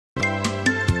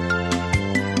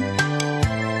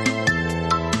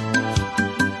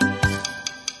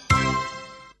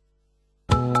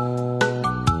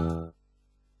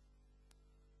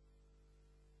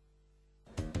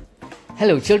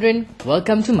Hello children,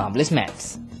 welcome to Marvelous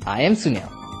Maths. I am Sunil.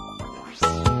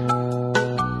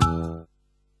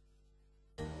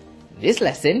 In this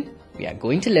lesson, we are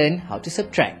going to learn how to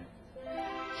subtract.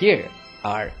 Here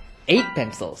are 8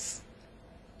 pencils.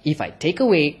 If I take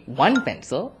away 1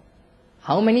 pencil,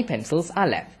 how many pencils are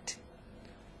left?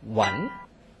 1,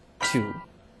 2,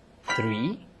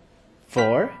 3,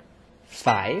 4,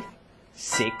 5,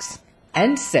 6,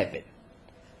 and 7.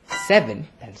 7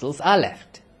 pencils are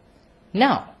left.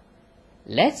 Now,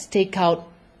 let's take out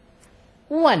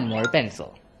 1 more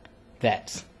pencil.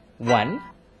 That's 1,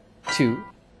 2,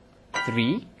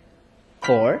 3,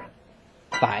 4,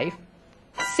 5,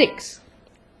 6.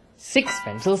 6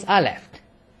 pencils are left.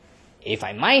 If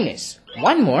I minus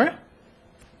 1 more,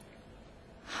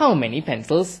 how many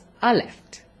pencils are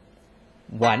left?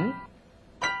 1,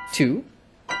 2,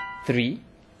 3,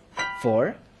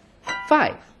 4,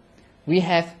 5. We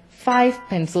have 5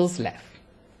 pencils left.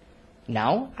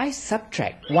 Now I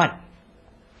subtract 1.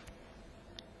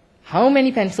 How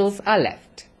many pencils are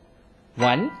left?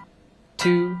 1,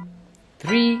 2,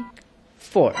 3,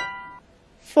 4.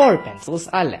 4 pencils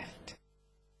are left.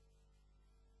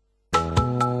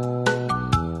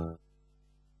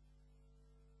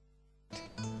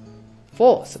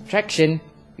 For subtraction,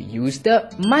 we use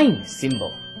the minus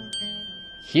symbol.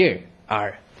 Here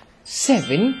are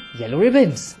 7 yellow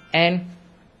ribbons and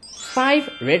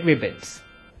 5 red ribbons.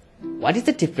 What is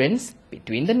the difference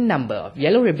between the number of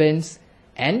yellow ribbons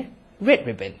and red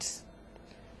ribbons?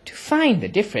 To find the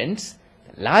difference,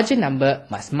 the larger number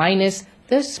must minus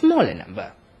the smaller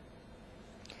number.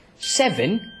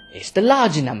 7 is the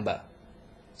larger number.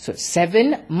 So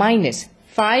 7 minus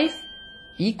 5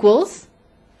 equals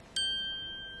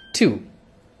 2.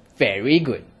 Very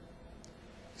good.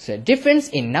 So the difference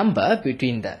in number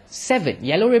between the 7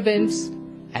 yellow ribbons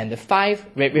and the 5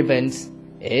 red ribbons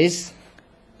is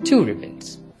 2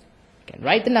 ribbons. You can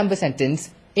write the number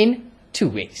sentence in 2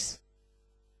 ways.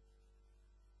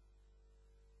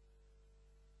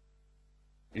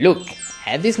 Look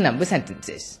at these number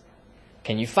sentences.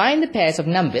 Can you find the pairs of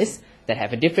numbers that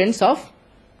have a difference of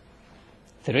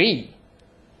 3?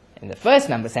 In the first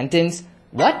number sentence,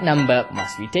 what number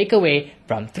must we take away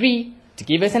from 3 to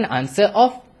give us an answer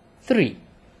of 3?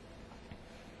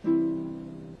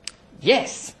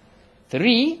 Yes,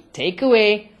 3 take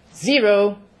away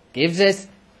 0 gives us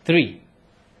 3.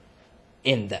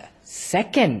 In the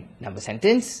second number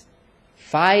sentence,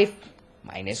 5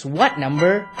 minus what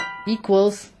number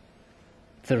equals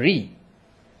 3?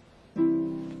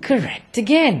 Correct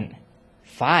again.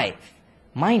 5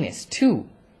 minus 2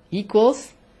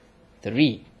 equals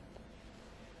 3.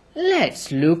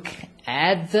 Let's look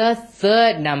at the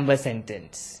third number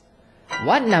sentence.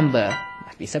 What number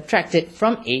must be subtracted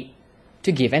from 8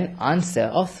 to give an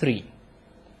answer of 3?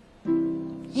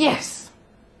 Yes,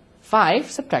 5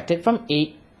 subtracted from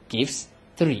 8 gives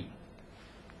 3.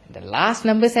 And the last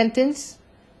number sentence,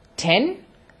 10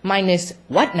 minus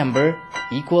what number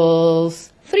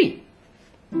equals 3?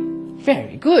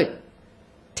 Very good.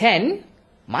 10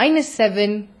 minus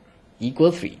 7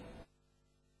 equals 3.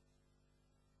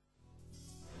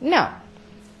 Now,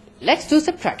 let's do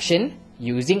subtraction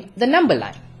using the number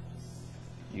line.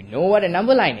 You know what a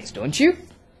number line is, don't you?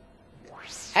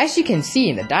 As you can see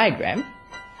in the diagram,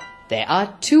 there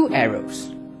are 2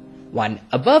 arrows, one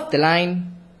above the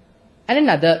line and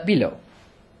another below.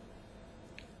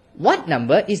 What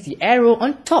number is the arrow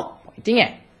on top pointing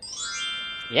at?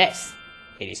 Yes,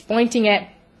 it is pointing at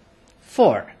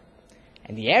 4.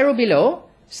 And the arrow below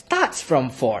starts from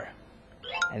 4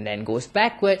 and then goes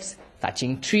backwards,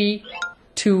 touching 3,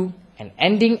 2 and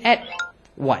ending at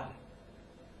 1.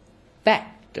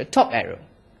 Back to the top arrow.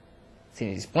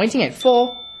 Since it is pointing at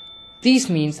 4,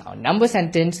 this means our number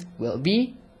sentence will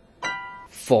be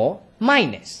 4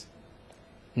 minus.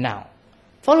 Now,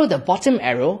 follow the bottom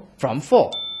arrow from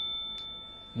 4.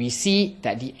 We see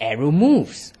that the arrow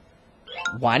moves.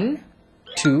 1,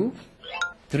 2,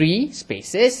 3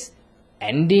 spaces,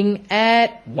 ending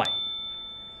at 1.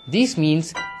 This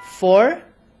means 4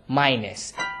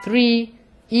 minus 3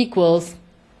 equals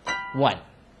 1.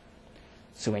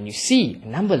 So when you see a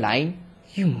number line,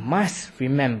 you must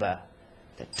remember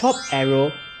the top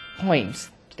arrow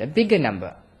points to the bigger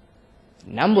number.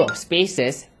 The number of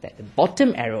spaces that the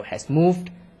bottom arrow has moved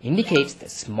indicates the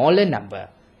smaller number,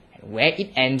 and where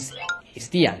it ends is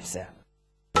the answer.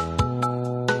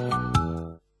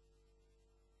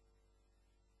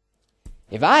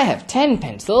 If I have 10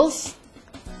 pencils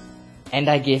and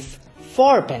I give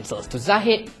 4 pencils to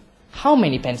Zahid, how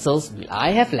many pencils will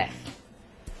I have left?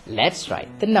 Let's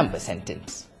write the number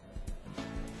sentence.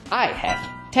 I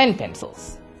have 10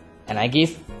 pencils and I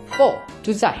give 4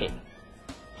 to Zahid.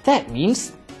 That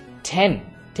means 10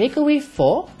 take away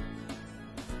 4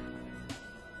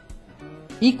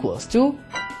 equals to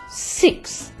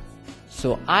 6.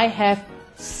 So I have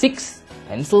 6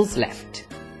 pencils left.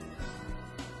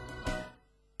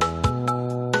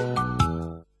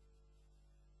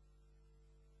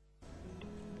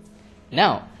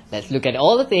 Now, let's look at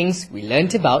all the things we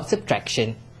learnt about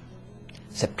subtraction.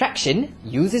 Subtraction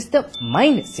uses the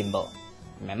minus symbol.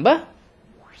 Remember?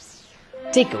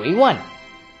 Take away 1.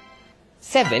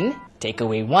 7 take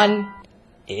away 1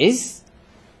 is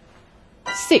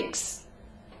 6.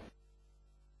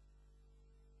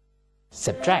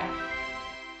 Subtract.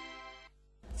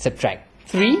 Subtract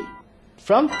 3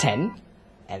 from 10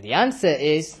 and the answer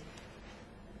is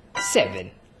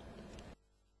 7.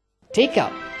 Take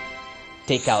out.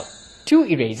 Take out 2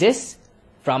 erasers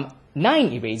from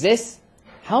 9 erasers.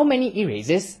 How many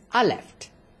erasers are left?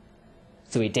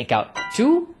 So we take out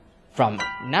 2 from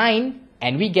 9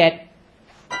 and we get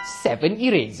 7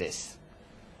 erasers.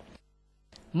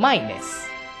 Minus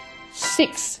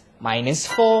 6 minus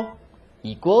 4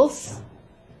 equals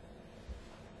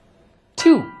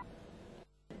 2.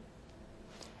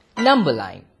 Number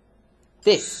line.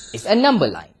 This is a number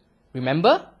line.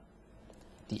 Remember?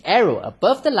 The arrow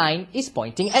above the line is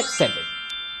pointing at 7.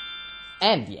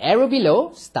 And the arrow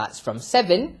below starts from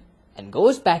 7 and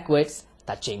goes backwards,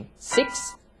 touching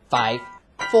 6, 5,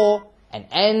 4 and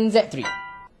ends at 3.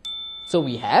 So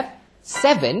we have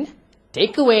 7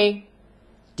 take away.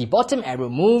 The bottom arrow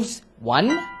moves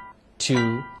 1,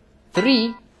 2,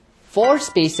 3, 4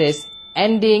 spaces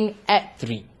ending at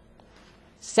 3.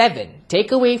 7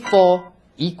 take away 4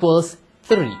 equals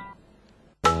 3.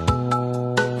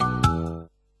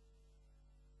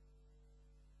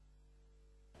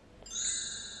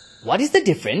 What is the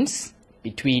difference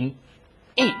between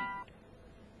 8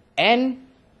 and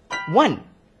 1?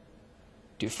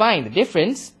 To find the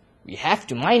difference, we have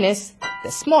to minus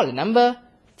the smaller number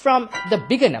from the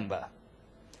bigger number.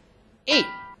 8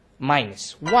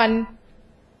 minus 1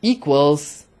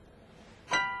 equals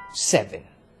 7.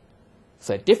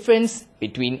 So the difference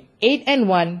between 8 and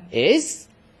 1 is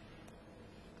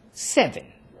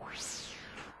 7.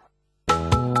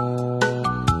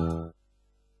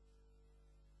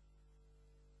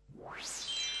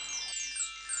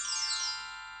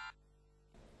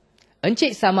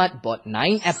 Encik Samad bought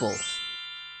 9 apples.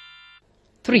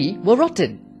 3 were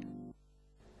rotten.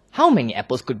 How many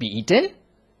apples could be eaten?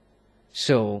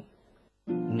 So,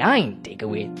 9 take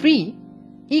away 3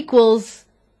 equals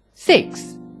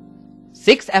 6.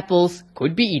 6 apples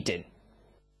could be eaten.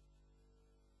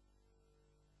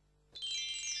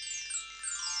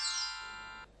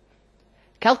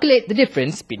 Calculate the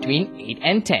difference between 8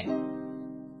 and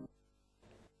 10.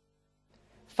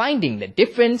 Finding the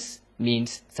difference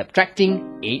means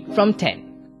subtracting 8 from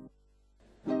 10.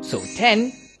 So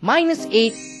 10 minus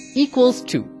 8 equals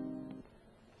 2.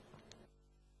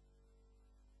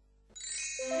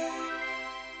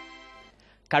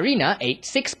 Karina ate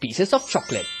 6 pieces of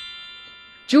chocolate.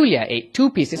 Julia ate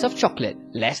 2 pieces of chocolate,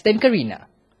 less than Karina.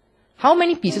 How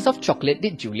many pieces of chocolate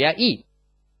did Julia eat?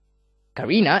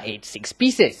 Karina ate 6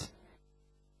 pieces.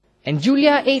 And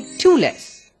Julia ate 2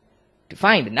 less. To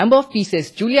find the number of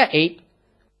pieces Julia ate,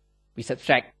 we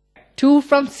subtract 2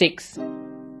 from 6,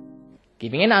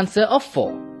 giving an answer of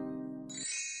 4.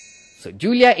 So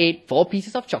Julia ate 4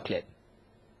 pieces of chocolate.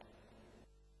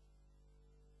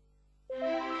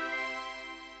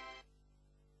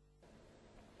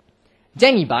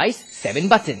 Jenny buys 7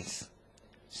 buttons.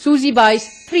 Susie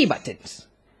buys 3 buttons.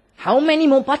 How many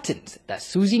more buttons does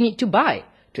Susie need to buy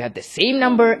to have the same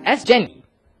number as Jenny?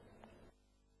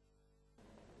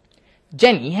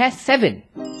 Jenny has 7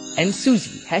 and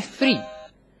Susie has 3.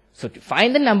 So to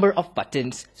find the number of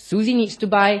buttons Susie needs to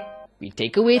buy, we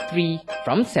take away 3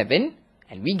 from 7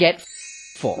 and we get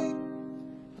 4.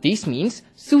 This means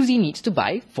Susie needs to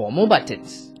buy 4 more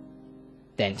buttons.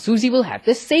 Then Susie will have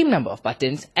the same number of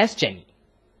buttons as Jenny.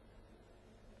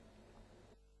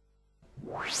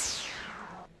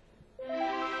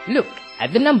 Look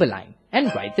at the number line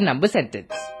and write the number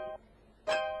sentence.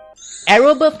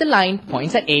 Arrow above the line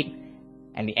points at 8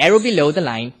 and the arrow below the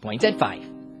line points at 5.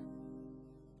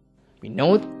 We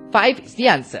know 5 is the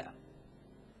answer.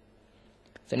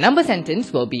 The number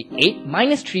sentence will be 8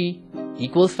 minus 3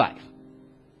 equals 5.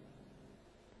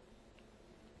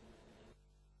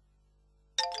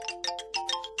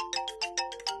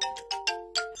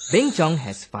 Beng Chong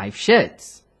has 5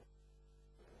 shirts.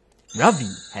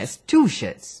 Ravi has 2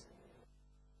 shirts.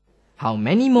 How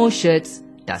many more shirts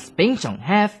does Beng Chong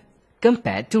have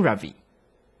compared to Ravi?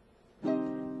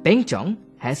 Beng Chong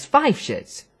has 5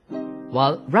 shirts,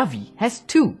 while Ravi has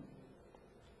 2.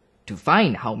 To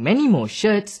find how many more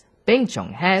shirts Peng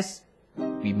Chong has,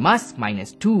 we must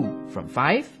minus 2 from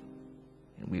 5,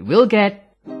 and we will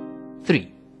get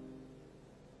 3.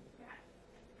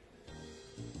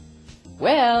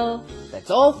 Well,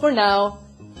 that's all for now.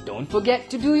 Don't forget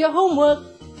to do your homework.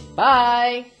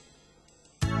 Bye!